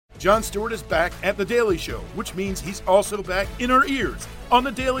Jon Stewart is back at The Daily Show, which means he's also back in our ears on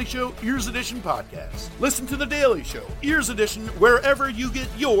The Daily Show Ears Edition podcast. Listen to The Daily Show Ears Edition wherever you get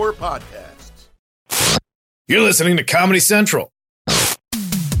your podcasts. You're listening to Comedy Central.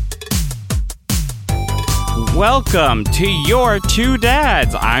 Welcome to Your Two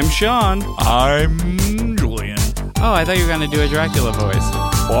Dads. I'm Sean. I'm Julian. Oh, I thought you were going to do a Dracula voice.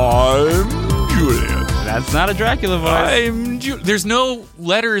 I'm Julian. That's not a Dracula voice. There's no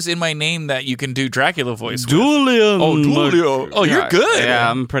letters in my name that you can do Dracula voice with. Julian. Oh, Julio. Oh, you're good. Yeah,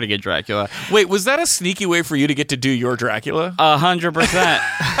 I'm pretty good Dracula. Wait, was that a sneaky way for you to get to do your Dracula?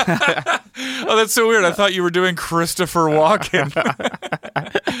 100%. Oh, that's so weird. I thought you were doing Christopher Walken.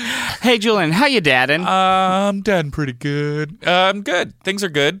 Hey, Julian, how you dadding? I'm dadding pretty good. I'm good. Things are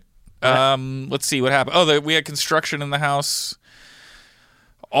good. Let's see what happened. Oh, we had construction in the house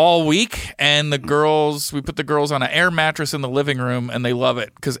all week, and we put the girls on an air mattress in the living room, and they love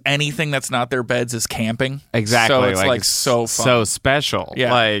it because anything that's not their beds is camping. Exactly. So it's like so fun. So special.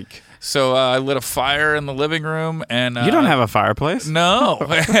 Yeah. So I lit a fire in the living room, and you don't have a fireplace? No,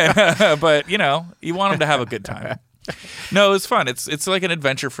 but you want them to have a good time. No, it's fun. It's like an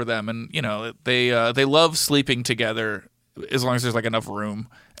adventure for them, and they love sleeping together as long as there's like enough room,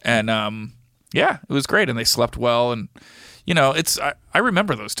 and it was great, and they slept well, and I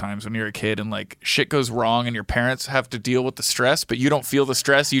remember those times when you're a kid and like shit goes wrong and your parents have to deal with the stress, but you don't feel the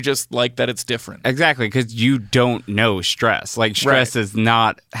stress. You just like that it's different. Exactly, because you don't know stress. Like stress has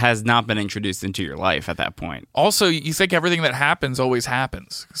not been introduced into your life at that point. Also, you think everything that happens always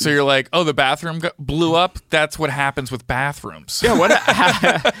happens. So you're like, oh, the bathroom blew up. That's what happens with bathrooms. Yeah.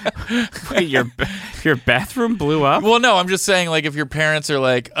 Wait, your bathroom blew up? Well, no, I'm just saying like if your parents are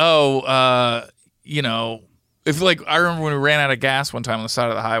like, if I remember when we ran out of gas one time on the side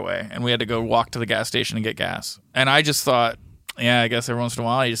of the highway and we had to go walk to the gas station and get gas. And I just thought, I guess every once in a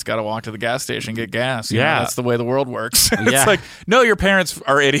while you just got to walk to the gas station and get gas. Yeah. That's the way the world works. It's like, no, your parents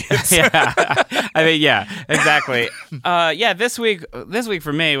are idiots. Yeah. I mean, yeah, exactly. This week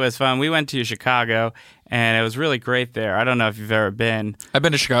for me was fun. We went to Chicago and it was really great there. I don't know if you've ever been. I've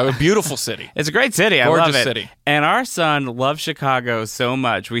been to Chicago. Beautiful city. It's a great city. Gorgeous I love it. City. And our son loves Chicago so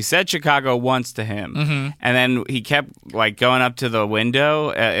much. We said Chicago once to him, and then he kept like going up to the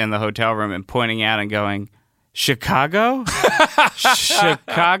window in the hotel room and pointing out and going, Chicago?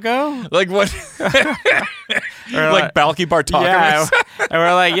 Chicago? Like what? Like Balky Bartokowitz? Yeah. And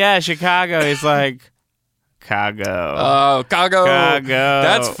we're like, yeah, Chicago. He's like, Cago. Oh, Cago. Cago.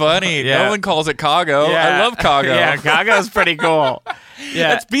 That's funny. Yeah. No one calls it Cago. Yeah. I love Cago. Yeah, Cago's pretty cool.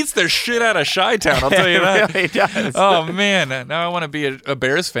 Yeah. That beats the shit out of Chi-Town, I'll tell you that. It really does. Oh, man. Now I want to be a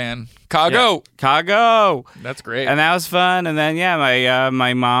Bears fan. Cago. Yeah. Cago. That's great. And that was fun. And then,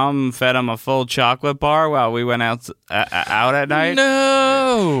 my mom fed him a full chocolate bar while we went out at night.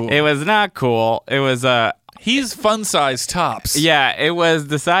 No. It was not cool. It was He's fun-size tops. Yeah, it was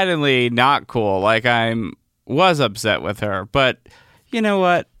decidedly not cool. Like, was upset with her. But you know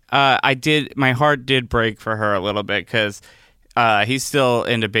what? My heart did break for her a little bit because he's still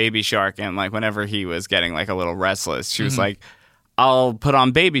into Baby Shark, and like whenever he was getting like a little restless, she was like, I'll put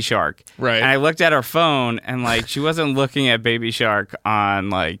on Baby Shark. Right. And I looked at her phone and like she wasn't looking at Baby Shark on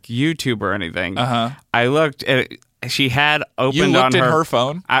like YouTube or anything. I looked at she had opened You looked on at her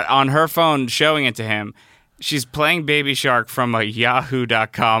phone? On her phone, showing it to him. She's playing Baby Shark from a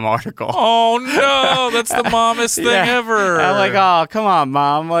Yahoo.com article. Oh no, that's the mommest thing ever. I'm like, oh, come on,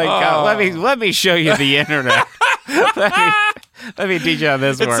 Mom. Like, let me show you the internet. let me teach you how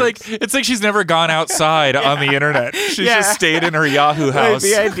this works. It's like she's never gone outside on the internet. She's just stayed in her Yahoo house.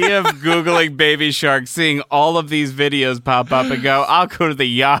 Like the idea of Googling Baby Shark, seeing all of these videos pop up and go, I'll go to the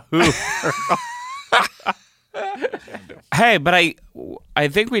Yahoo. Hey, but I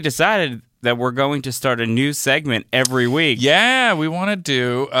think we decided that we're going to start a new segment every week. Yeah, we want to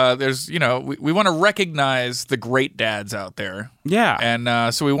do, we want to recognize the great dads out there. Yeah.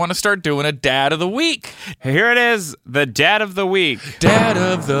 And so we want to start doing a Dad of the Week. Here it is, the Dad of the Week. Dad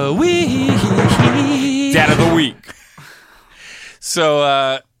of the Week. Dad of the Week.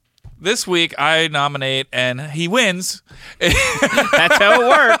 So this week I nominate and he wins. That's how it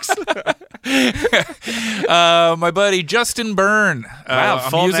works. My buddy Justin Byrne. Wow,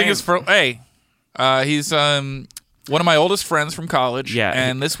 full name. He's one of my oldest friends from college. Yeah,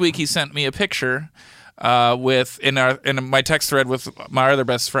 and this week he sent me a picture in my text thread with my other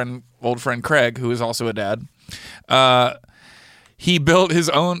best friend, old friend Craig, who is also a dad. He built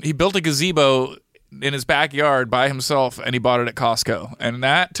a gazebo in his backyard by himself, and he bought it at Costco. And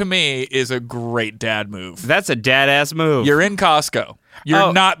that, to me, is a great dad move. That's a dad-ass move. You're in Costco.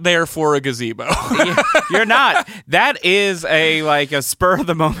 You're not there for a gazebo. You're not. That is a spur of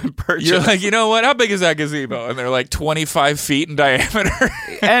the moment purchase. You're like, you know what? How big is that gazebo? And they're like 25 feet in diameter.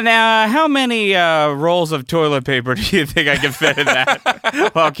 And how many rolls of toilet paper do you think I can fit in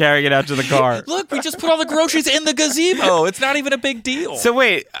that while carrying it out to the car? Look, we just put all the groceries in the gazebo. It's not even a big deal. So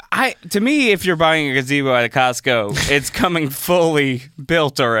wait, to me, if you're buying a gazebo at a Costco, it's coming fully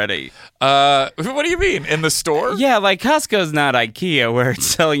built already. What do you mean? In the store? Yeah, like Costco's not IKEA where it's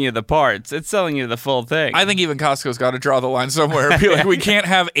selling you the parts. It's selling you the full thing. I think even Costco's got to draw the line somewhere and be like, we can't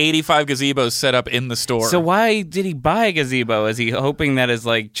have 85 gazebos set up in the store. So why did he buy a gazebo? Is he hoping that his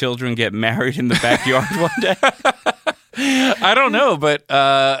children get married in the backyard one day? I don't know, but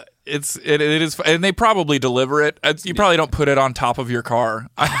it is, and they probably deliver it. You probably don't put it on top of your car.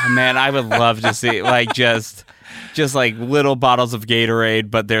 Oh, man, I would love to see just like little bottles of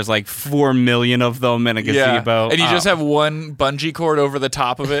Gatorade, but there's 4 million of them in a gazebo. And you just have one bungee cord over the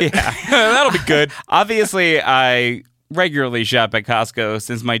top of it. Yeah. That'll be good. Obviously, I regularly shop at Costco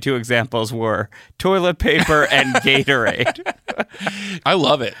since my two examples were toilet paper and Gatorade. I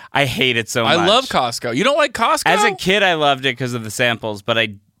love it. I hate it so much. I love Costco. You don't like Costco? As a kid, I loved it because of the samples, but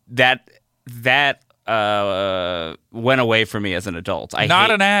that went away from me as an adult.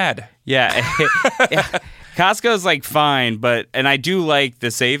 Not an ad. Yeah. Costco's fine, and I do like the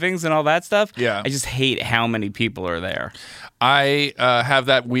savings and all that stuff. Yeah. I just hate how many people are there. I have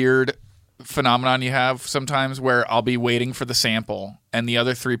that weird phenomenon you have sometimes where I'll be waiting for the sample and the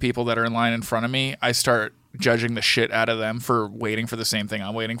other 3 people that are in line in front of me, I start judging the shit out of them for waiting for the same thing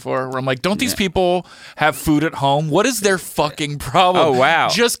I'm waiting for. Where I'm like, don't these people have food at home? What is their fucking problem? Oh, wow.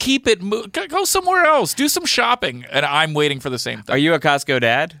 Just keep it. Go somewhere else. Do some shopping. And I'm waiting for the same thing. Are you a Costco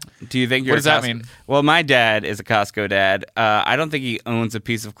dad? Do you think you're? What does that mean? Well, my dad is a Costco dad. I don't think he owns a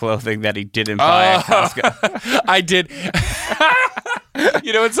piece of clothing that he didn't buy at Costco. I did.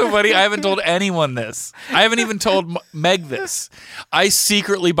 You know what's so funny? I haven't told anyone this. I haven't even told Meg this. I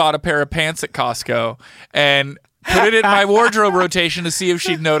secretly bought a pair of pants at Costco and put it in my wardrobe rotation to see if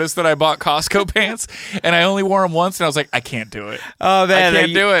she'd noticed that I bought Costco pants, and I only wore them once, and I was like, I can't do it. Oh, man, I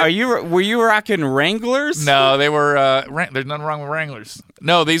can't do it. Were you rocking Wranglers? No, they were. There's nothing wrong with Wranglers.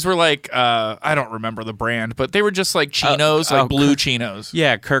 No, these were I don't remember the brand, but they were just chinos, blue chinos.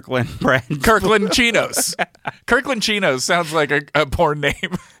 Yeah, Kirkland brand. Kirkland chinos. Kirkland chinos sounds like a porn name.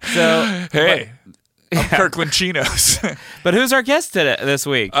 So hey. Kirkland chinos. But who's our guest this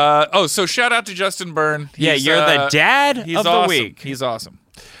week? So shout out to Justin Byrne. You're the dad of awesome. the week. He's awesome.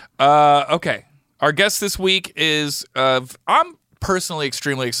 Okay. Our guest this week is, I'm personally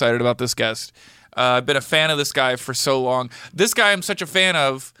extremely excited about this guest. I've been a fan of this guy for so long. This guy I'm such a fan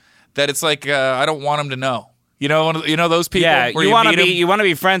of that it's I don't want him to know. You know those people. Yeah, where you want to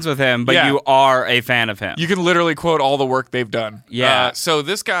be friends with him, but you are a fan of him. You can literally quote all the work they've done. Yeah. So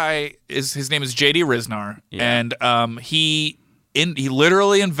this guy his name is JD Ryznar, and he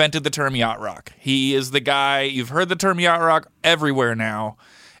literally invented the term yacht rock. He is the guy. You've heard the term yacht rock everywhere now,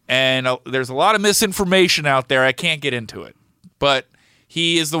 and there's a lot of misinformation out there. I can't get into it, but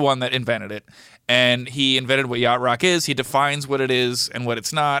he is the one that invented it. And he invented what yacht rock is. He defines what it is and what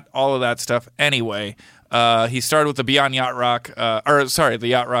it's not, all of that stuff. Anyway, he started with the Beyond Yacht Rock, the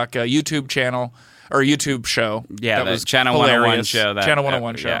Yacht Rock YouTube channel or YouTube show. Yeah, that the was Channel hilarious. 101 show. Channel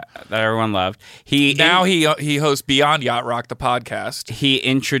 101 show. Yeah, that everyone loved. He hosts Beyond Yacht Rock, the podcast. He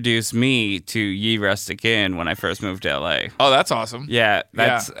introduced me to Ye Rustic Inn when I first moved to LA. Oh, that's awesome. Yeah,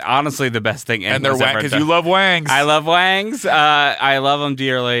 that's honestly the best thing. And they're Wang, because you love Wangs. I love Wangs. I love them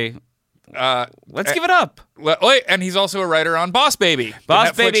dearly. Let's give it up. Wait, and he's also a writer on Boss Baby.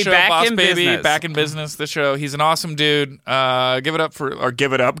 Boss Baby, show, back Boss in Baby, business. Back in Business, the show. He's an awesome dude. Give it up at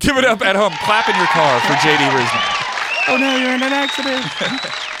home. Clap in your car for JD Ryznar. Oh no, you're in an accident.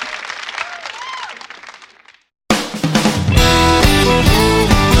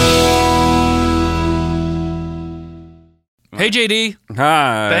 Hey JD.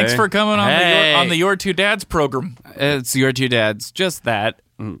 Hi. Thanks for coming on the Your Two Dads program. It's Your Two Dads. Just that.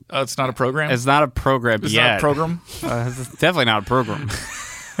 It's not a program? It's not a program It's yet. not a program? It's definitely not a program.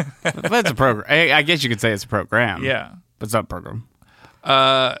 But it's a program. I guess you could say it's a program. Yeah. But it's not a program.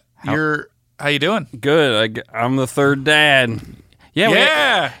 How you doing? Good. I'm the third dad.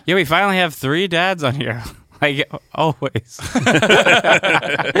 Yeah. We finally have 3 dads on here. Like always.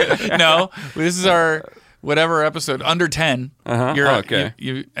 No, this is our whatever episode under 10. Uh-huh. Okay.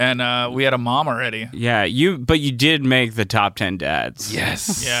 And we had a mom already. Yeah, but you did make the top 10 dads.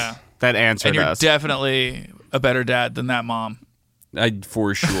 Yes. Yeah. That answered and you're us. definitely a better dad than that mom.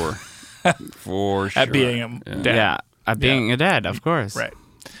 For sure. For sure. At being a dad. Yeah. At being a dad, of course. Right.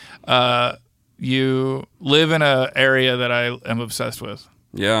 you live in an area that I am obsessed with.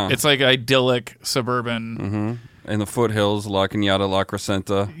 Yeah. It's like idyllic suburban. In the foothills, La Cañada, La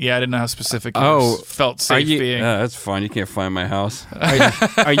Crescenta. Yeah, I didn't know how specific you felt are safe you- being. Yeah, that's fine. You can't find my house.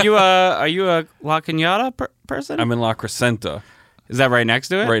 Are you a La Cañada person? I'm in La Crescenta, Is that right next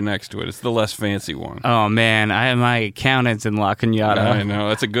to it? right next to it. It's the less fancy one. Oh man, my accountant's in La Cañada. I know.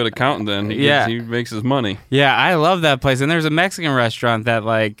 That's a good accountant then. He makes his money. Yeah, I love that place. And there's a Mexican restaurant that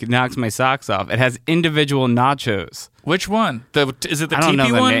like knocks my socks off. It has individual nachos. Which one? Is it the I don't know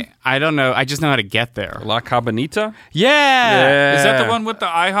teepee the one? name. I don't know. I just know how to get there. La Cabanita? Yeah. Is that the one with the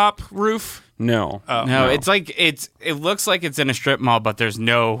IHOP roof? No. No, it's like it looks like it's in a strip mall, but there's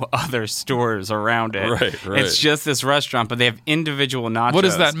no other stores around it. Right. It's just this restaurant, but they have individual nachos. What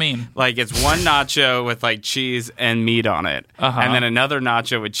does that mean? Like it's one nacho with like cheese and meat on it, and then another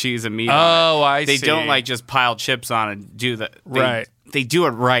nacho with cheese and meat on it. Oh, I They see. don't like just pile chips on and do that. Right. They do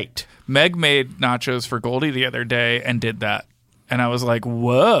it right. Meg made nachos for Goldie the other day and did that. And I was like,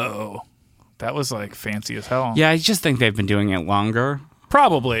 whoa. That was like fancy as hell. Yeah, I just think they've been doing it longer.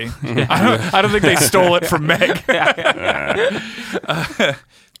 Probably. I don't think they stole it from Meg.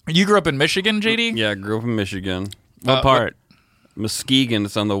 You grew up in Michigan, JD? Yeah, I grew up in Michigan. What part? Muskegon.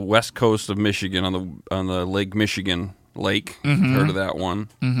 It's on the west coast of Michigan, on the Lake Michigan Lake. Heard of that one?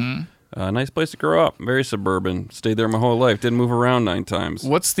 Mm-hmm. Nice place to grow up. Very suburban. Stayed there my whole life. Didn't move around 9 times.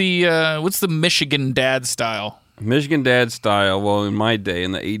 What's the Michigan dad style? Michigan dad style. Well, in my day,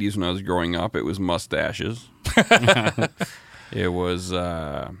 in the 80s when I was growing up, it was mustaches. It was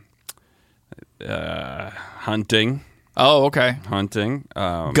hunting. Oh, okay. Hunting.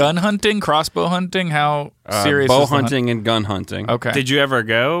 Gun hunting, crossbow hunting. How serious? Bow is the hunt? hunting and gun hunting. Okay. Did you ever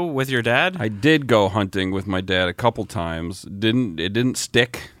go with your dad? I did go hunting with my dad a couple times. It didn't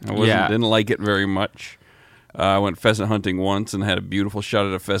stick. Didn't like it very much. I went pheasant hunting once and had a beautiful shot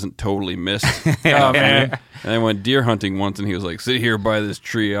at a pheasant. Totally missed. Oh man. And I went deer hunting once, and he was like, "Sit here by this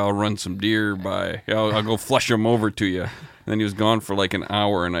tree. I'll run some deer by. I'll go flush them over to you." And then he was gone for like an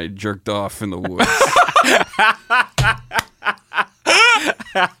hour, and I jerked off in the woods.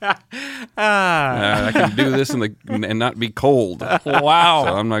 I can do this and not be cold. Wow.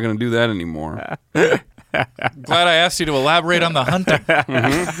 So I'm not going to do that anymore. Glad I asked you to elaborate on the hunting.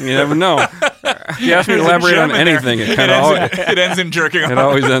 You never know. If you ask me to elaborate on anything, it kind of It ends in jerking off. it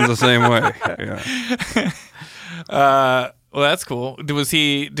always ends the same way. Yeah. Well, that's cool.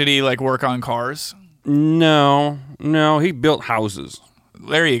 Did he like work on cars? No, he built houses.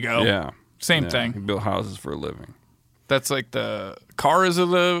 There you go. Yeah. Same He thing. built houses for a living. That's like the cars of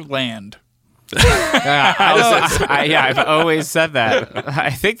the land. I've always said that. I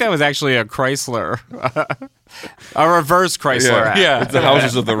think that was actually a Chrysler, a reverse Chrysler. ad. Yeah. It's the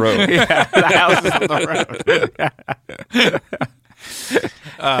houses of the road. Yeah, the houses on the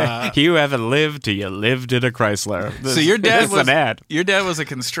road. You haven't lived till you lived in a Chrysler. So your dad This is was an ad. Your dad was a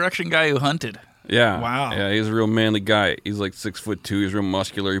construction guy who hunted. Yeah. Wow. Yeah, he's a real manly guy. He's like 6'2". He's real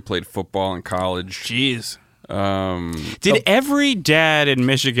muscular. He played football in college. Jeez. Did every dad in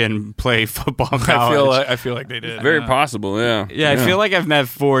Michigan play football in college? I feel like they did. Very possible, yeah. Yeah, I feel like I've met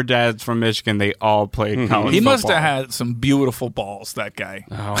 4 dads from Michigan. They all played college He must football. have had some beautiful balls, that guy.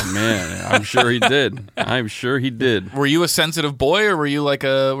 Oh man, I'm sure he did. I'm sure he did. Were you a sensitive boy or were you like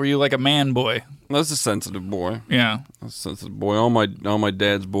a man boy? That's a sensitive boy. Yeah. That's a sensitive boy. All my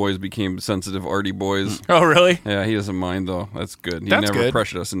dad's boys became sensitive, arty boys. Oh, really? Yeah, he doesn't mind though. That's good. He That's never good.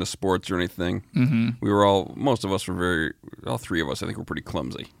 pressured us into sports or anything. We were most of us were all 3 of us, I think, were pretty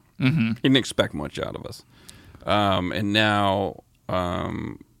clumsy. He didn't expect much out of us. And now,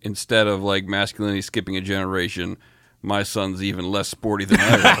 instead of like masculinity skipping a generation, my son's even less sporty than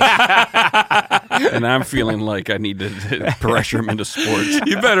I was. And I'm feeling like I need to pressure him into sports.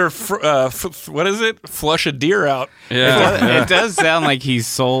 You better, what is it? Flush a deer out. Yeah. It does sound like he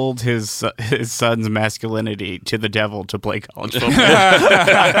sold his son's masculinity to the devil to play college football.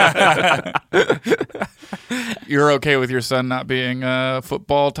 You're okay with your son not being a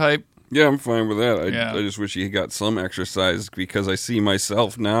football type? Yeah, I'm fine with that. Yeah. I just wish he got some exercise because I see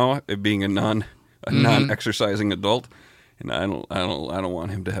myself now being a non-exercising adult, and I don't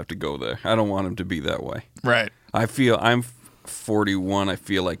want him to have to go there. I don't want him to be that way. Right. I'm 41. I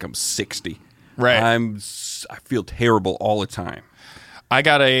feel like I'm 60. Right. I feel terrible all the time. I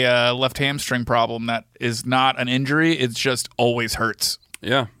got a left hamstring problem that is not an injury. It's just always hurts.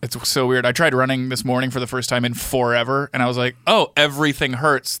 Yeah. It's so weird. I tried running this morning for the first time in forever, and I was like, oh, everything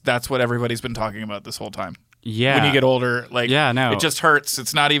hurts. That's what everybody's been talking about this whole time. Yeah. When you get older, like, Yeah, no. it just hurts.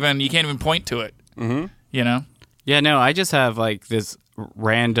 It's not even, you can't even point to it. Mm-hmm. You know? Yeah, no, I just have like this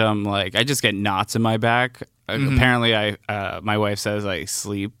random I just get knots in my back. Apparently, my wife says I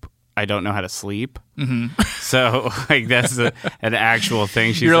sleep I don't know how to sleep. Mm-hmm. So like that's an actual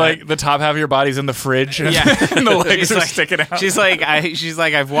thing. You're like the top half of your body's in the fridge, and, and the legs are sticking out. She's like,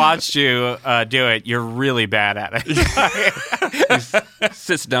 I've watched you do it. You're really bad at it.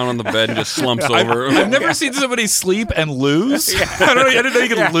 Sits down on the bed and just slumps over. I've never seen somebody sleep and lose. I didn't know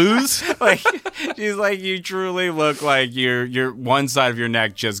you could lose. Like she's like, you truly look like your one side of your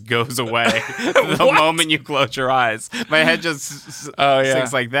neck just goes away the moment you close your eyes. My head just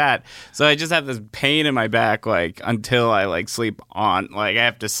sinks like that. So I just have this pain in my back, like until I like sleep on. Like I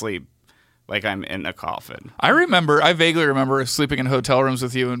have to sleep like I'm in a coffin. I vaguely remember sleeping in hotel rooms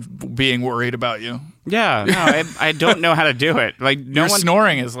with you and being worried about you. Yeah, no, I don't know how to do it. Like Your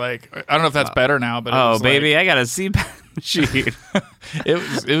snoring is like, I don't know if that's better now, but baby, I got a CPAP machine.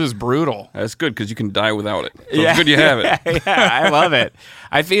 it was brutal. That's good because you can die without it. So it's good you have it. Yeah, I love it.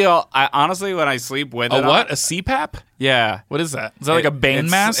 I honestly, when I sleep with it, a CPAP? Yeah. What is that? Is that like a Bane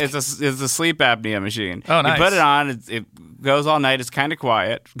mask? It's a sleep apnea machine. Oh, nice. You put it on. It goes all night. It's kind of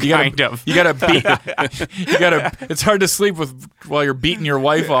quiet. You gotta beat. It's hard to sleep while you're beating your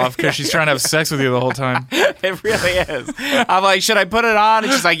wife off because she's trying to have sex with you the whole time. It really is. I'm like, should I put it on?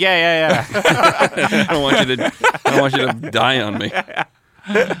 And she's like, yeah. I don't want you to die on me.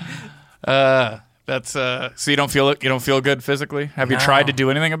 That's so you don't feel good physically? Have you tried to do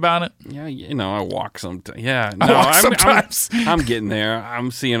anything about it? Yeah, I walk sometimes. Yeah, no, I walk sometimes. I'm getting there.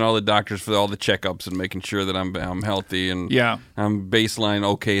 I'm seeing all the doctors for all the checkups and making sure that I'm healthy and I'm baseline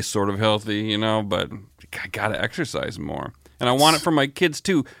okay, sort of healthy, but I gotta exercise more. And I want it for my kids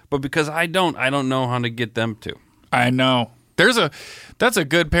too, but because I don't know how to get them to. I know. That's a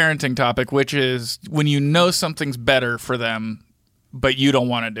good parenting topic, which is when you know something's better for them, but you don't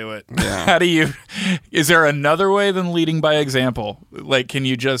want to do it. Yeah. Is there another way than leading by example? Like,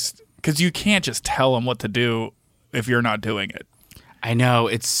 because you can't just tell them what to do if you're not doing it. I know,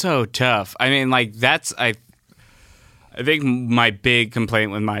 it's so tough. I mean, like I think my big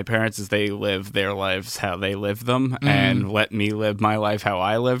complaint with my parents is they live their lives how they live them and let me live my life how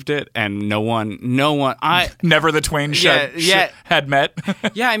I lived it. And no one, never the twain had met.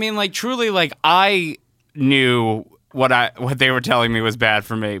 Yeah. I mean, like truly, like I knew what they were telling me was bad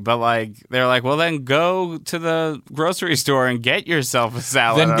for me, but like they're like, well, then go to the grocery store and get yourself a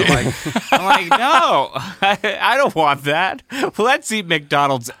salad. I'm like, no, I don't want that. Let's eat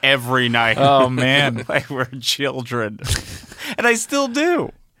McDonald's every night. Oh man, like we're children, and I still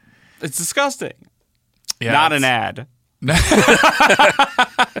do. It's disgusting. Yeah, not an ad.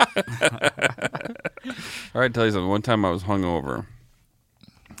 All right, tell you something. One time I was hungover.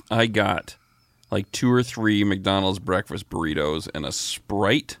 I got like 2 or 3 McDonald's breakfast burritos and a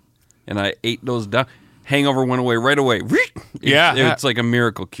Sprite, and I ate those down. Hangover went away right away. It's like a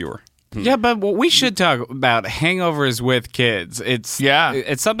miracle cure. Yeah, but we should talk about hangovers with kids. It's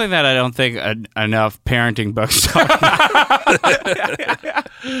something that I don't think enough parenting books talk about.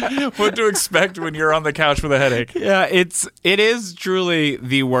 What to expect when you're on the couch with a headache. Yeah, it is truly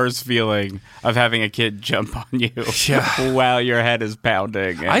the worst feeling of having a kid jump on you while your head is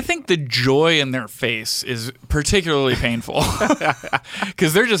pounding. I think the joy in their face is particularly painful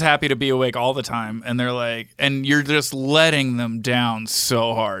because they're just happy to be awake all the time, and they're like, and you're just letting them down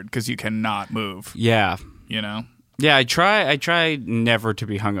so hard because you cannot move. Yeah. Yeah, I try never to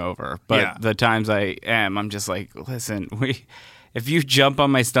be hungover, but the times I am, I'm just like, listen, if you jump on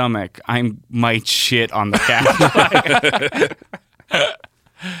my stomach, I might shit on the couch.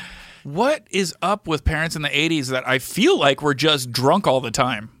 What is up with parents in the 80s that I feel like were just drunk all the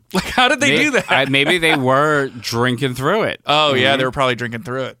time? Like, how did they do that? Maybe they were drinking through it. Oh, yeah, they were probably drinking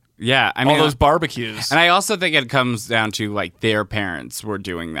through it. Yeah, I mean, all those barbecues. And I also think it comes down to like their parents were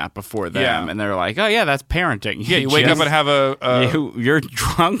doing that before them, and they're like, "Oh yeah, that's parenting." Yeah, you wake up and have you're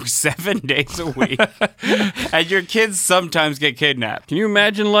drunk 7 days a week, and your kids sometimes get kidnapped. Can you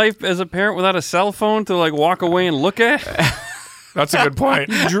imagine life as a parent without a cell phone to like walk away and look at? That's a good point.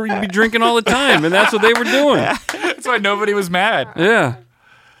 You'd be drinking all the time, and that's what they were doing. That's why nobody was mad. Yeah,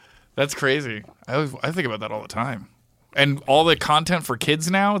 that's crazy. I think about that all the time. And all the content for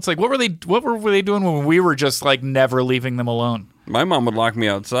kids now, it's like, what were they doing when we were just like never leaving them alone? My mom would lock me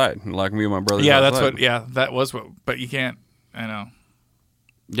outside and lock me and my brother. That was what. But you can't. I know.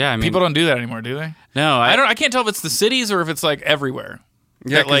 Yeah, I mean, people don't do that anymore, do they? No, I can't tell if it's the cities or if it's like everywhere.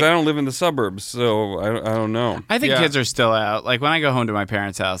 Yeah, because I don't live in the suburbs, so I don't know. I think kids are still out. Like when I go home to my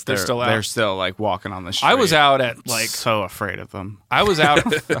parents' house, they're still out. They're still like walking on the street. I was out at like so afraid of them. I was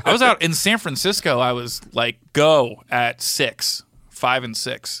out in San Francisco. I was like go at 6, 5 and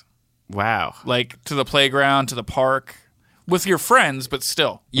 6. Wow. Like to the playground, to the park. with your friends, but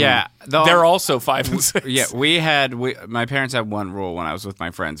still. Yeah. They're also 5 and 6. Yeah, my parents had one rule when I was with my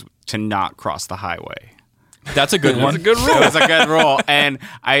friends to not cross the highway. That's a good one. It was a good rule, and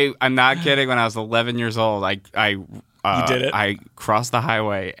I'm not kidding. When I was 11 years old, I you did it? I crossed the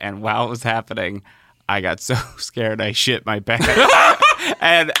highway, and while it was happening, I got so scared I shit my pants.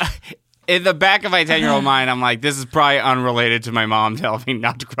 And in the back of my 10-year-old mind, I'm like, this is probably unrelated to my mom telling me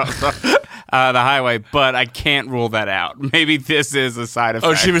not to cross the highway, but I can't rule that out. Maybe this is a side effect.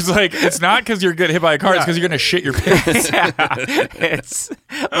 Oh, she was like, it's not because you're getting hit by a car, it's because you're going to shit your pants.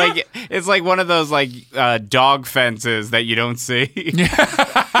 It's like one of those like dog fences that you don't see. You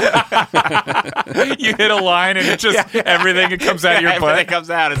hit a line and it just, everything comes out of your butt. Everything comes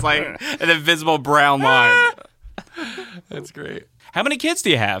out. It's like an invisible brown line. That's great. How many kids do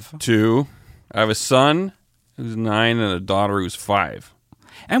you have? 2. I have a son who's 9 and a daughter who's 5.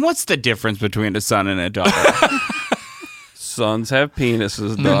 And what's the difference between a son and a daughter? Sons have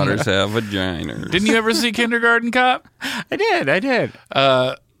penises, daughters have vaginas. Didn't you ever see Kindergarten Cop? I did.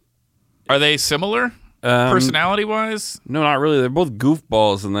 Are they similar, personality-wise? No, not really. They're both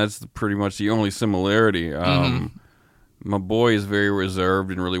goofballs, and that's pretty much the only similarity. My boy is very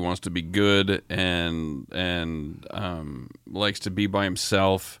reserved and really wants to be good and likes to be by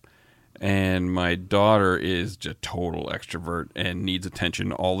himself. And my daughter is just total extrovert and needs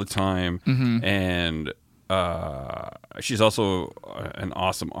attention all the time. And she's also an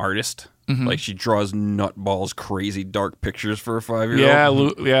awesome artist. Like, she draws nutballs, crazy dark pictures for a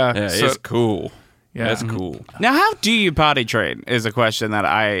 5-year-old. Yeah. It's cool. Yeah. That's cool. Now, how do you potty train is a question that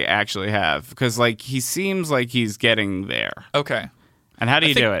I actually have. Because, like, he seems like he's getting there. Okay. And how do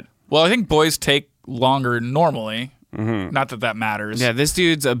you do it? Well, I think boys take longer normally. Not that that matters. Yeah, this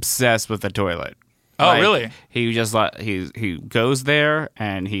dude's obsessed with the toilet. Oh, really? He just he goes there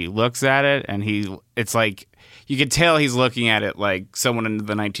and he looks at it and it's like you can tell he's looking at it like someone in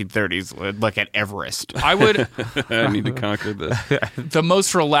the 1930s would look at Everest. I would. I need to conquer this. The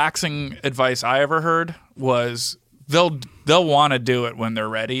most relaxing advice I ever heard was they'll want to do it when they're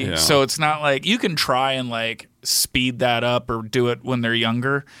ready. Yeah. So it's not like you can try and like speed that up or do it when they're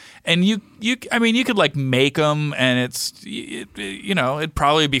younger. And you could like make them, and it'd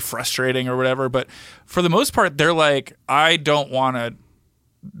probably be frustrating or whatever. But for the most part, they're like, I want to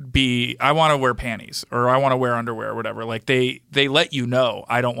wear panties or I want to wear underwear or whatever. Like they let you know,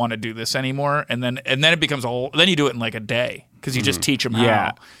 I don't want to do this anymore. And then it becomes then you do it in like a day because you just teach them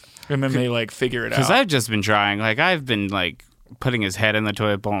how. And then they like figure it out. Because I've just been trying. Like I've been like putting his head in the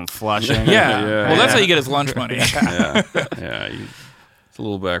toilet bowl and flushing. Well, that's how you get his lunch money. It's a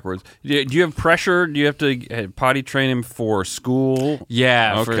little backwards. Do you have pressure? Do you have to potty train him for school?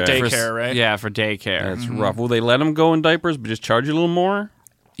 Yeah, for daycare, right? Yeah, for daycare. That's rough. Will they let him go in diapers but just charge you a little more?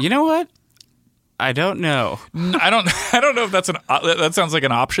 You know what? I don't know. I don't know if that's that sounds like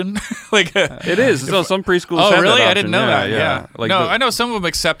an option. Like it is. So some preschools. Oh, have really? That I didn't know that. Yeah. Like no, I know some of them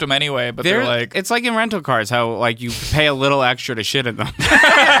accept them anyway, but they're like, it's like in rental cars, how like you pay a little extra to shit in them.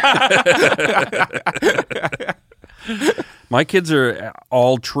 My kids are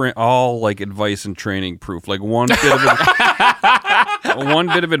all like advice and training proof. Like one bit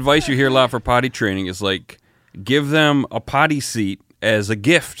of advice you hear a lot for potty training is like give them a potty seat as a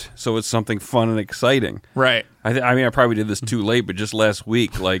gift, so it's something fun and exciting. Right. I probably did this too late, but just last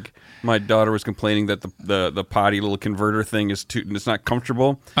week, like my daughter was complaining that the potty little converter thing it's not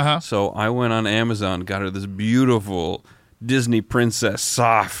comfortable. So I went on Amazon, got her this beautiful Disney princess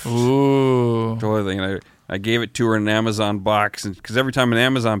soft toy thing, and I gave it to her in an Amazon box, and because every time an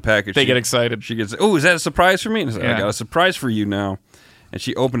Amazon package, they get excited. She gets, oh, is that a surprise for me? And I said, I got a surprise for you now. And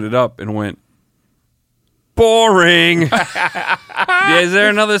she opened it up and went, boring. Is there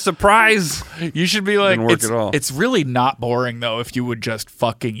another surprise? You should be like, Didn't work at all. It's really not boring though if you would just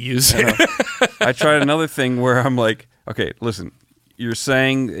fucking use it. I tried another thing where I'm like, okay, listen, you're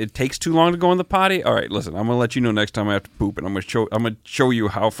saying it takes too long to go in the potty? All right, listen, I'm gonna let you know next time I have to poop, and I'm gonna show you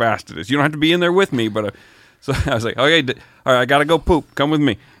how fast it is. You don't have to be in there with me, but so I was like, okay, all right, I gotta go poop. Come with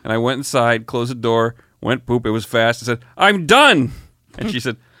me. And I went inside, closed the door, went poop. It was fast. I said, I'm done. And she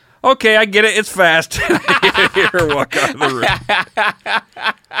said, okay, I get it. It's fast. I hear her walk out of the room.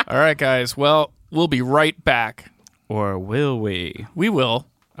 All right, guys. Well, we'll be right back. Or will we? We will.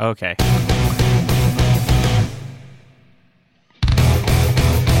 Okay.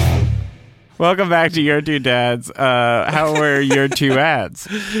 Welcome back to Your Two Dads. How were your two ads?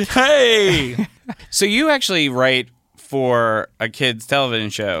 Hey! So you actually write for a kids' television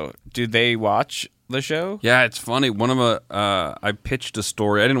show. Do they watch the show? Yeah, it's funny. One of them, I pitched a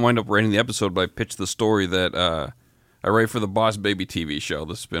story. I didn't wind up writing the episode, but I pitched the story that I write for the Boss Baby TV show,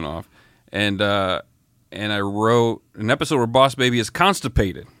 the spinoff. And and I wrote an episode where Boss Baby is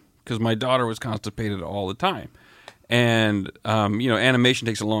constipated because my daughter was constipated all the time. And, animation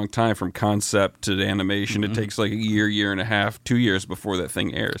takes a long time from concept to animation. It takes like a year and a half, 2 years before that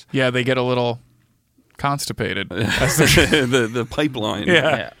thing airs. Yeah, they get a little constipated. the pipeline.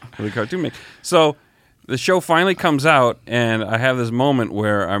 Yeah. The cartoon make. So the show finally comes out, and I have this moment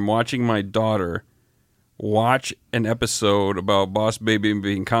where I'm watching my daughter watch an episode about Boss Baby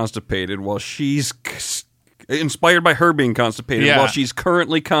being constipated while she's inspired by her being constipated while she's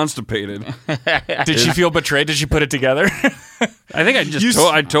currently constipated. Did she feel betrayed? Did she put it together? I think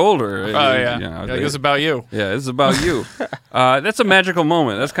I told her. It was about you. Yeah, it's about you. That's a magical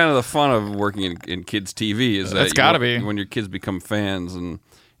moment. That's kind of the fun of working in kids' TV. Is that That's got to be when your kids become fans and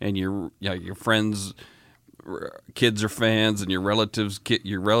your friends' kids are fans and your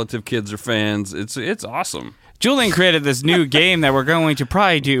relative kids are fans. It's awesome. Julian created this new game that we're going to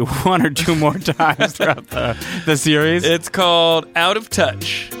probably do 1 or 2 more times throughout the series. It's called Out of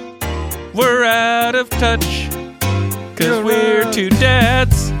Touch. We're out of touch because we're 2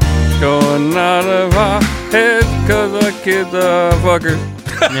 dads. Going out of our heads because the kids are fuckers.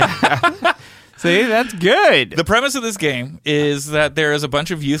 Yeah. See, that's good. The premise of this game is that there is a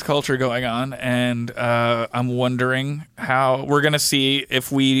bunch of youth culture going on, and I'm wondering how we're going to see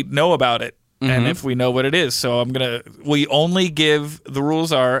if we know about it. And if we know what it is. So we only give, the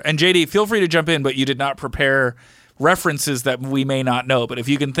rules are, and JD, feel free to jump in, but you did not prepare references that we may not know. But if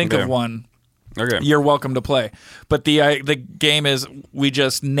you can think of one, you're welcome to play. But the game is, we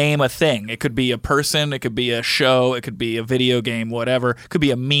just name a thing. It could be a person, it could be a show, it could be a video game, whatever. It could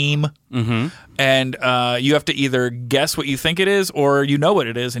be a meme. And you have to either guess what you think it is or you know what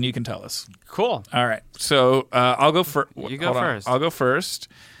it is and you can tell us. Cool. All right. So I'll go first. You go first. I'll go first.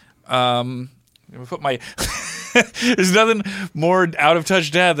 Put my there's nothing more out of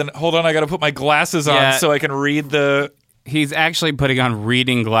touch dad than hold on, I gotta put my glasses on so I can read the. He's actually putting on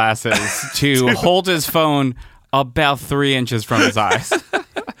reading glasses to hold his phone about 3 inches from his eyes.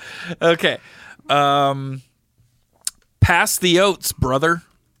 Okay. Pass the oats, brother.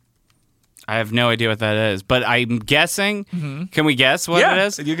 I have no idea what that is, but I'm guessing. Can we guess what it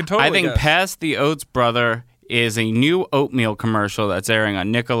is? You can totally I think guess. Pass the Oats, brother is a new oatmeal commercial that's airing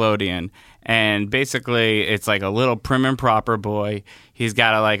on Nickelodeon. And basically, it's like a little prim and proper boy. He's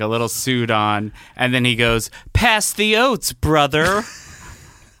got a little suit on. And then he goes, pass the oats, brother.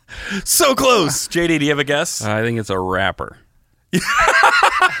 So close. JD, do you have a guess? I think it's a rapper. You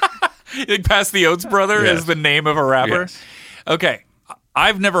think Pass the Oats, brother is the name of a rapper? Yes. Okay.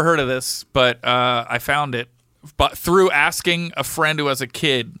 I've never heard of this, but I found it through asking a friend who has a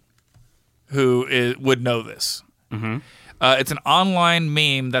kid who would know this. It's an online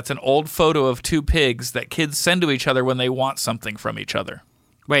meme that's an old photo of 2 pigs that kids send to each other when they want something from each other.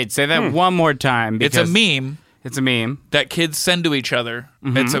 Wait, say that one more time. It's a meme. It's a meme that kids send to each other.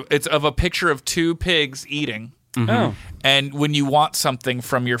 It's of a picture of 2 pigs eating. Oh. And when you want something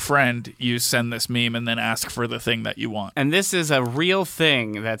from your friend, you send this meme and then ask for the thing that you want. And this is a real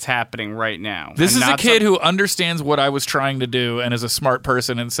thing that's happening right now. This is a kid who understands what I was trying to do and is a smart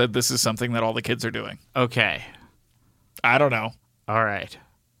person and said this is something that all the kids are doing. Okay. I don't know. All right.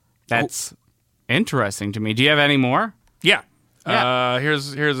 That's interesting to me. Do you have any more? Yeah.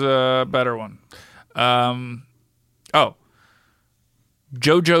 Here's a better one. Jojo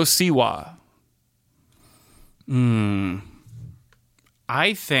Siwa.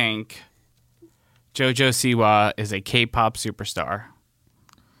 I think Jojo Siwa is a K-pop superstar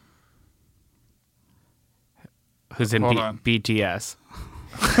who's in BTS.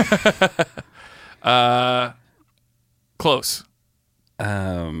 Close.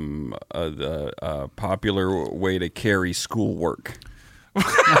 A popular way to carry schoolwork.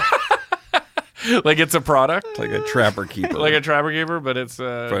 Like it's a product? Like a trapper keeper. Like a trapper keeper, but it's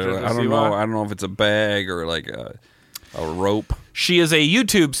I don't know. I don't know if it's a bag or like a rope. She is a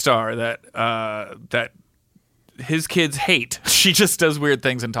YouTube star that his kids hate. She just does weird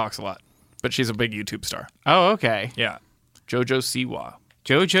things and talks a lot. But she's a big YouTube star. Oh, okay. Yeah. Jojo Siwa.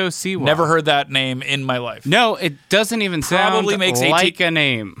 Jojo Siwa. Never heard that name in my life. No, it doesn't even sound like a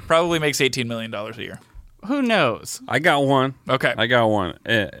name. Probably makes $18 million a year. Who knows? I got one. Okay. I got one.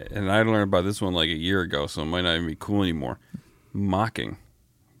 And I learned about this one like a year ago, so it might not even be cool anymore. Mocking.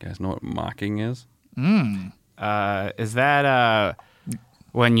 You guys know what mocking is? Is that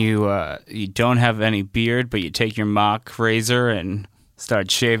when you don't have any beard, but you take your mock razor and start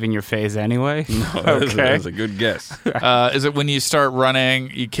shaving your face anyway? No, that's a good guess. Is it when you start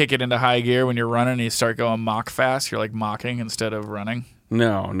running, you kick it into high gear when you're running and you start going mock fast? You're like mocking instead of running?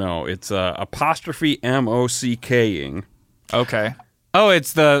 No. It's apostrophe MOCKing. Okay. Oh,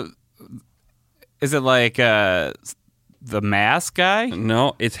 it's Is it like the mask guy?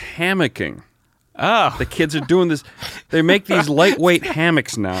 No, it's hammocking. Oh. The kids are doing this. They make these lightweight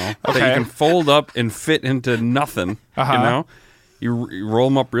hammocks now that you can fold up and fit into nothing. You know, you roll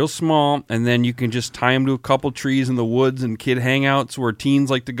them up real small, and then you can just tie them to a couple trees in the woods and kid hangouts where teens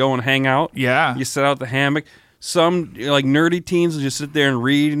like to go and hang out. Yeah. You set out the hammock. Some like nerdy teens will just sit there and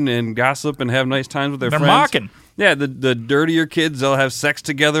read and gossip and have nice times with their friends. They're mocking. Yeah, the dirtier kids, they'll have sex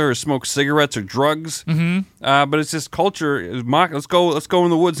together or smoke cigarettes or drugs. Mm-hmm. But it's just culture. Let's go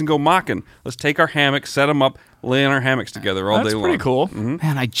in the woods and go mocking. Let's take our hammocks, set them up, lay in our hammocks together all day long. That's pretty cool. Mm-hmm.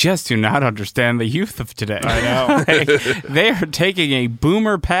 Man, I just do not understand the youth of today. I know. They are taking a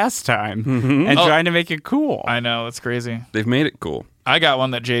boomer pastime and trying to make it cool. I know. It's crazy. They've made it cool. I got one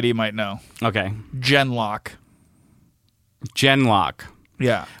that JD might know. Okay. Genlock. Genlock.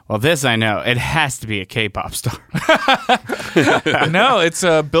 Yeah. Well, this I know. It has to be a K-pop star. No, it's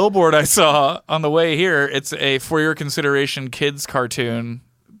a billboard I saw on the way here. It's a For Your Consideration kids cartoon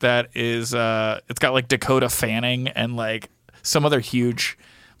that is, it's got like Dakota Fanning and like some other huge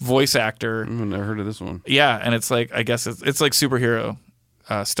voice actor. I've never heard of this one. Yeah, and it's like, I guess it's like superhero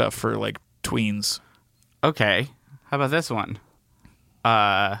stuff for like tweens. Okay. How about this one?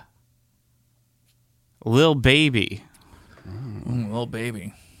 Lil Baby. Little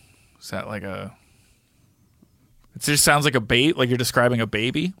baby. Is that like a... It just sounds like a bait, like you're describing a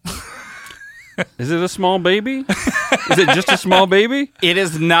baby. Is it a small baby? Is it just a small baby? It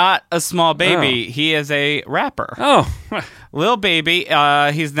is not a small baby. Oh. He is a rapper. Oh. Lil Baby.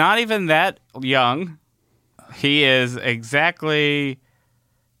 He's not even that young. He is exactly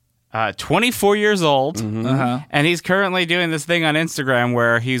 24 years old. Mm-hmm. And he's currently doing this thing on Instagram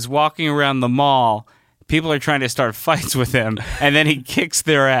where he's walking around the mall. People are trying to start fights with him, and then he kicks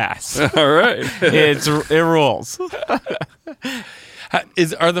their ass. All right. It rules. Are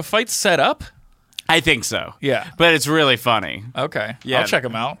the fights set up? I think so. Yeah. But it's really funny. Okay. Yeah. I'll check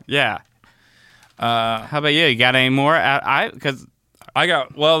them out. Yeah. How about you? You got any more? Because I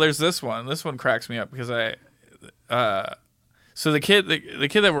got... Well, there's this one. This one cracks me up because so the kid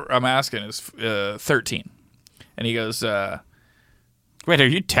that I'm asking is 13. And he goes... Wait, are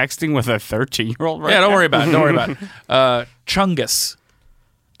you texting with a 13-year-old right now? Yeah, don't worry about it. Don't worry about it. Chungus.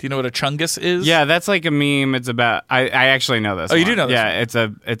 Do you know what a chungus is? Yeah, that's like a meme. It's about... I actually know this. Oh, you do know this Yeah,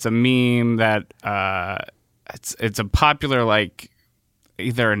 one. it's a meme that... It's a popular, like,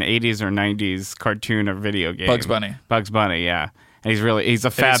 either an 80s or 90s cartoon or video game. Bugs Bunny. Bugs Bunny, yeah. And he's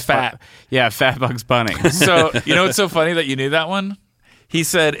a fat... He's fat. Fat Bugs Bunny. So, you know what's so funny that you knew that one? He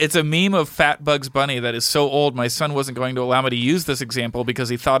said, it's a meme of Fat Bugs Bunny that is so old, my son wasn't going to allow me to use this example because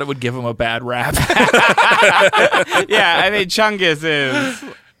he thought it would give him a bad rap. Yeah, I mean, Chungus is...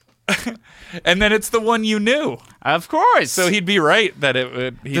 And then it's the one you knew. Of course. So he'd be right that it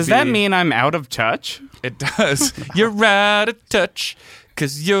would... Does that mean I'm out of touch? It does. You're out of touch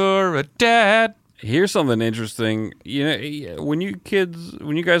because you're a dad. Here's something interesting. You know, when you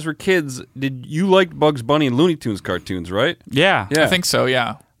guys were kids, did you like Bugs Bunny and Looney Tunes cartoons, right? Yeah. I think so,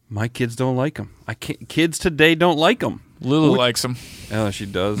 yeah. My kids don't like them. Kids today don't like them. Lulu likes them. Oh, she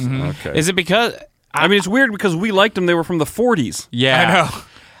does? Mm-hmm. Okay. Is it because... I mean, it's weird because we liked them. They were from the 40s. Yeah. I know.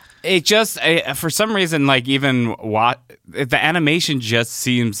 It just, for some reason, like even the animation just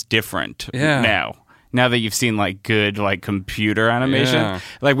seems different now that you've seen like good like computer animation. Yeah.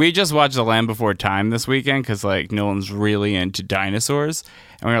 Like we just watched The Land Before Time this weekend because like Nolan's really into dinosaurs.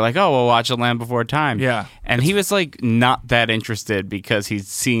 And we were like, oh, we'll watch The Land Before Time. Yeah. And he was like not that interested because he's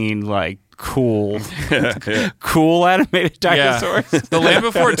seen like cool animated dinosaurs. Yeah. The Land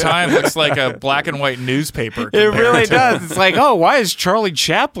Before Time looks like a black and white newspaper. It really to- does. It's like, oh, why is Charlie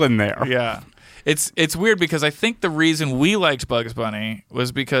Chaplin there? Yeah. It's weird because I think the reason we liked Bugs Bunny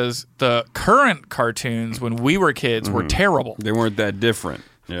was because the current cartoons when we were kids were terrible. They weren't that different.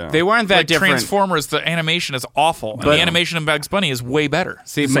 Yeah. They weren't that Like different. Transformers, the animation is awful, and the animation in Bugs Bunny is way better.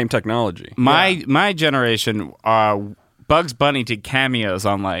 See, Same technology. my generation, Bugs Bunny did cameos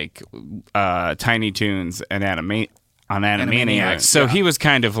on like Tiny Toons and Animaniacs. So he was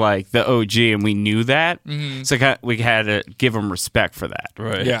kind of like the OG, and we knew that. So we had to give him respect for that.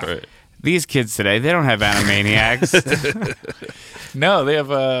 Right. Yeah. Right. These kids today, they don't have Animaniacs. No, they have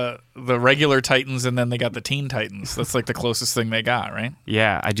the regular Titans, and then they got the Teen Titans. That's like the closest thing they got, right?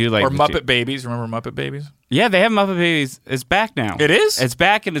 Yeah, I do like Or the Muppet Babies. Remember Muppet Babies? Yeah, they have Muppet Babies. It's back now. It is? It's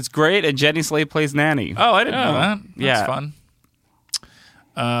back, and it's great, and Jenny Slate plays Nanny. Oh, I didn't know that. Yeah. That's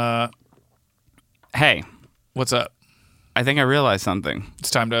fun. Hey, What's up? I think I realized something.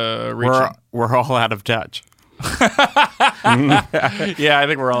 It's time to reach in. We're all out of touch. Yeah, I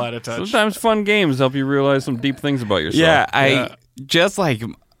think we're all out of touch. Sometimes fun games help you realize some deep things about yourself. Yeah, just like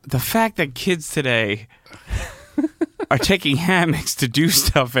the fact that kids today are taking hammocks to do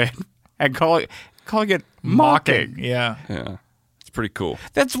stuff in and calling it mocking. Yeah. Yeah. It's pretty cool.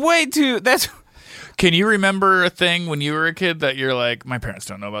 That's way too. That's. Can you remember a thing when you were a kid that you're like, my parents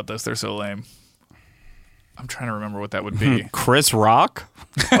don't know about this, they're so lame? I'm trying to remember what that would be. Chris Rock?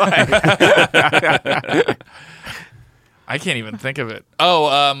 I can't even think of it. Oh,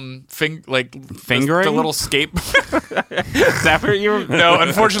 fingering? The little skate. Is that what you were? No,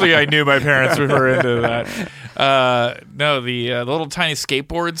 unfortunately, I knew my parents were into that. No, the little tiny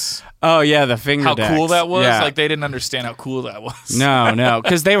skateboards. Oh yeah, the finger. How decks. cool that was! Yeah. Like they didn't understand how cool that was. No,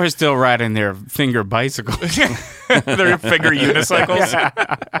 because they were still riding their finger bicycles. Their finger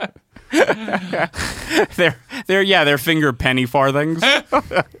unicycles. They're finger penny farthings.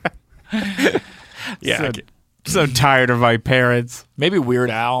 Yeah. So tired of my parents. Maybe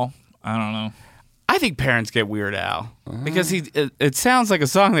Weird Al. I don't know. I think parents get Weird Al because it sounds like a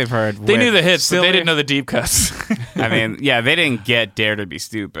song they've heard. They knew the hits, but Silly- they didn't know the deep cuts. I mean, yeah, they didn't get Dare to Be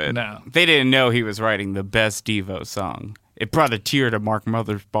Stupid. No. They didn't know he was writing the best Devo song. It brought a tear to Mark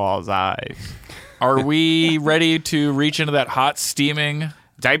Mothersball's eyes. Are we ready to reach into that hot, steaming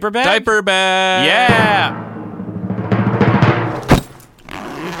Diaper bag? diaper bag? Yeah!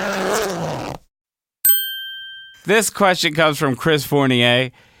 This question comes from Chris Fournier.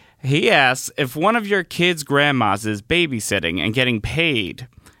 He asks, if one of your kids' grandmas is babysitting and getting paid,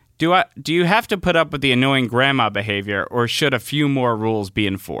 do you have to put up with the annoying grandma behavior, or should a few more rules be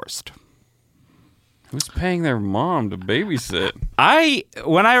enforced? Who's paying their mom to babysit?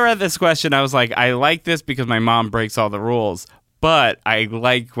 When I read this question, I was like, I like this because my mom breaks all the rules, but I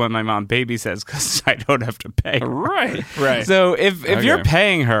like when my mom babysits because I don't have to pay her. Right. So if you're Okay.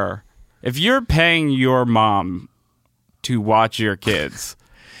 paying her, if you're paying your mom to watch your kids,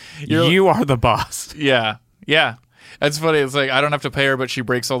 you are the boss. Yeah. Yeah. That's funny. It's like, I don't have to pay her, but she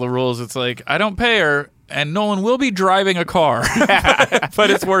breaks all the rules. It's like, I don't pay her, and Nolan will be driving a car,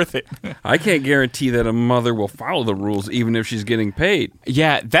 but it's worth it. I can't guarantee that a mother will follow the rules even if she's getting paid.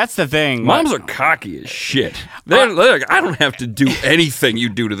 Yeah, that's the thing. Moms are cocky as shit. They're like, I don't have to do anything you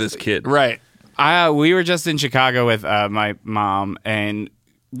do to this kid. Right. We were just in Chicago with my mom, and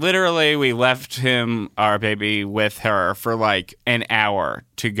literally we left our baby with her for like an hour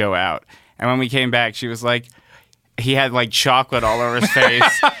to go out. And when we came back, she was like, he had like chocolate all over his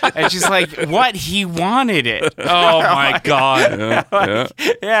face. And she's like, what? He wanted it. Oh my God. Yeah.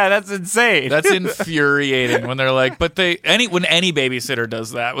 Yeah, that's insane. That's infuriating when they're like, but when any babysitter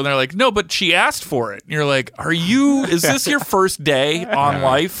does that, when they're like, no, but she asked for it. And you're like, is this your first day on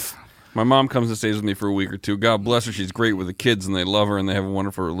life? My mom comes and stays with me for a week or two. God bless her. She's great with the kids, and they love her, and they have a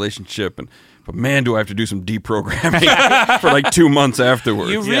wonderful relationship. But man, do I have to do some deprogramming for like 2 months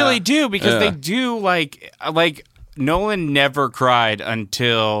afterwards. You really do, because they do like Nolan never cried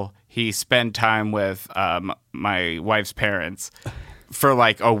until he spent time with my wife's parents for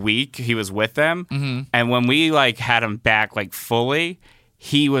like a week. He was with them, and when we like had him back like fully,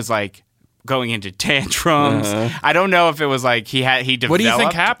 he was like going into tantrums. I don't know if it was like he developed. What do you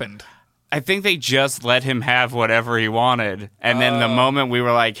think happened? I think they just let him have whatever he wanted, and then the moment we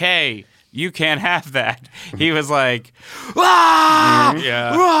were like, "Hey, you can't have that," he was like, "Ah!"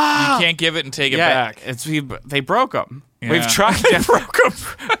 Yeah. Ah! You can't give it and take it back. They broke him. Yeah. We've tried to broke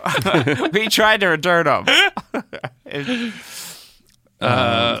him. We tried to return him.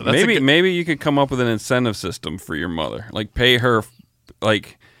 Maybe you could come up with an incentive system for your mother. Like pay her,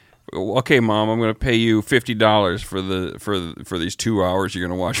 like, okay, Mom, I'm going to pay you $50 for these 2 hours you're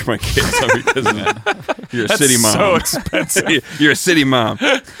going to watch my kids because you're a city mom. So expensive. You're a city mom,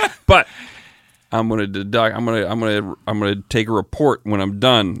 but I'm going to deduct. I'm going to take a report when I'm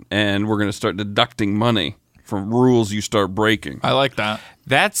done, and we're going to start deducting money from rules you start breaking. I like that.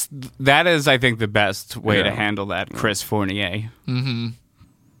 That is, I think, the best way to handle that, Chris Fournier. Mm-hmm.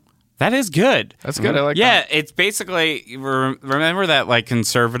 That is good. That's good. I like that. Yeah, it's basically, remember that like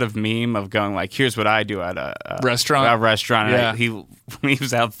conservative meme of going like, here's what I do at a restaurant. And he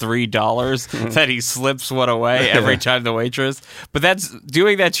leaves out $3 that he slips one away every time the waitress. But that's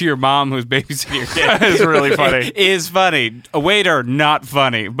doing that to your mom who's babysitting your kid is really funny. It is funny. A waiter, not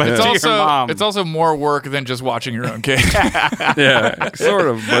funny. But It's to your mom. It's also more work than just watching your own kid. Yeah, sort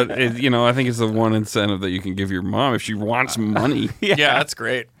of. But I think it's the one incentive that you can give your mom if she wants money. Yeah, that's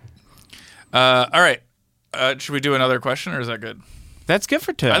great. All right. Should we do another question, or is that good? That's good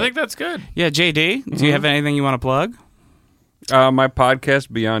for today. I think that's good. Yeah, JD, do you have anything you want to plug? My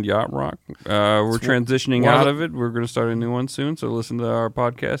podcast, Beyond Yacht Rock. We're transitioning out of it. We're going to start a new one soon, so listen to our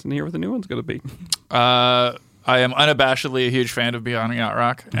podcast and hear what the new one's going to be. I am unabashedly a huge fan of Beyond Yacht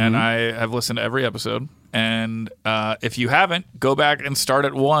Rock, and I have listened to every episode. And if you haven't, go back and start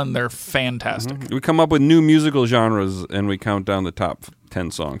at 1. They're fantastic. We come up with new musical genres, and we count down the top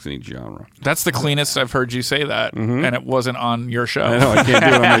 10 songs in each genre. That's the cleanest I've heard you say that, and it wasn't on your show. I know, I can't do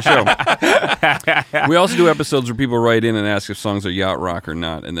it on my show. We also do episodes where people write in and ask if songs are yacht rock or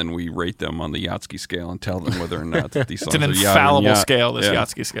not, and then we rate them on the Yatsky scale and tell them whether or not that these songs It's an are yacht or infallible yacht. scale, this Yeah.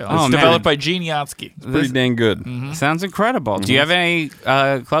 Yatsky scale. Oh, It's man. developed by Gene Yatsky. Pretty dang good. Sounds incredible. Do you have any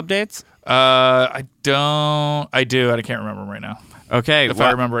club dates? I don't. I do. I can't remember them right now. Okay. If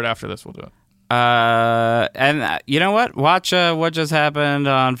I remember it after this, we'll do it. And you know what? Watch What Just Happened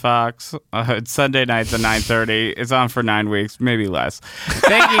on Fox. It's Sunday nights at 9:30. It's on for 9 weeks, maybe less.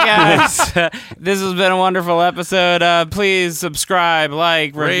 Thank you guys. This has been a wonderful episode. Please subscribe,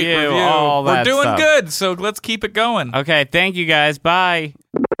 like, Rate, review, all that We're doing stuff. good, so let's keep it going. Okay, thank you guys. Bye.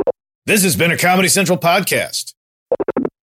 This has been a Comedy Central podcast.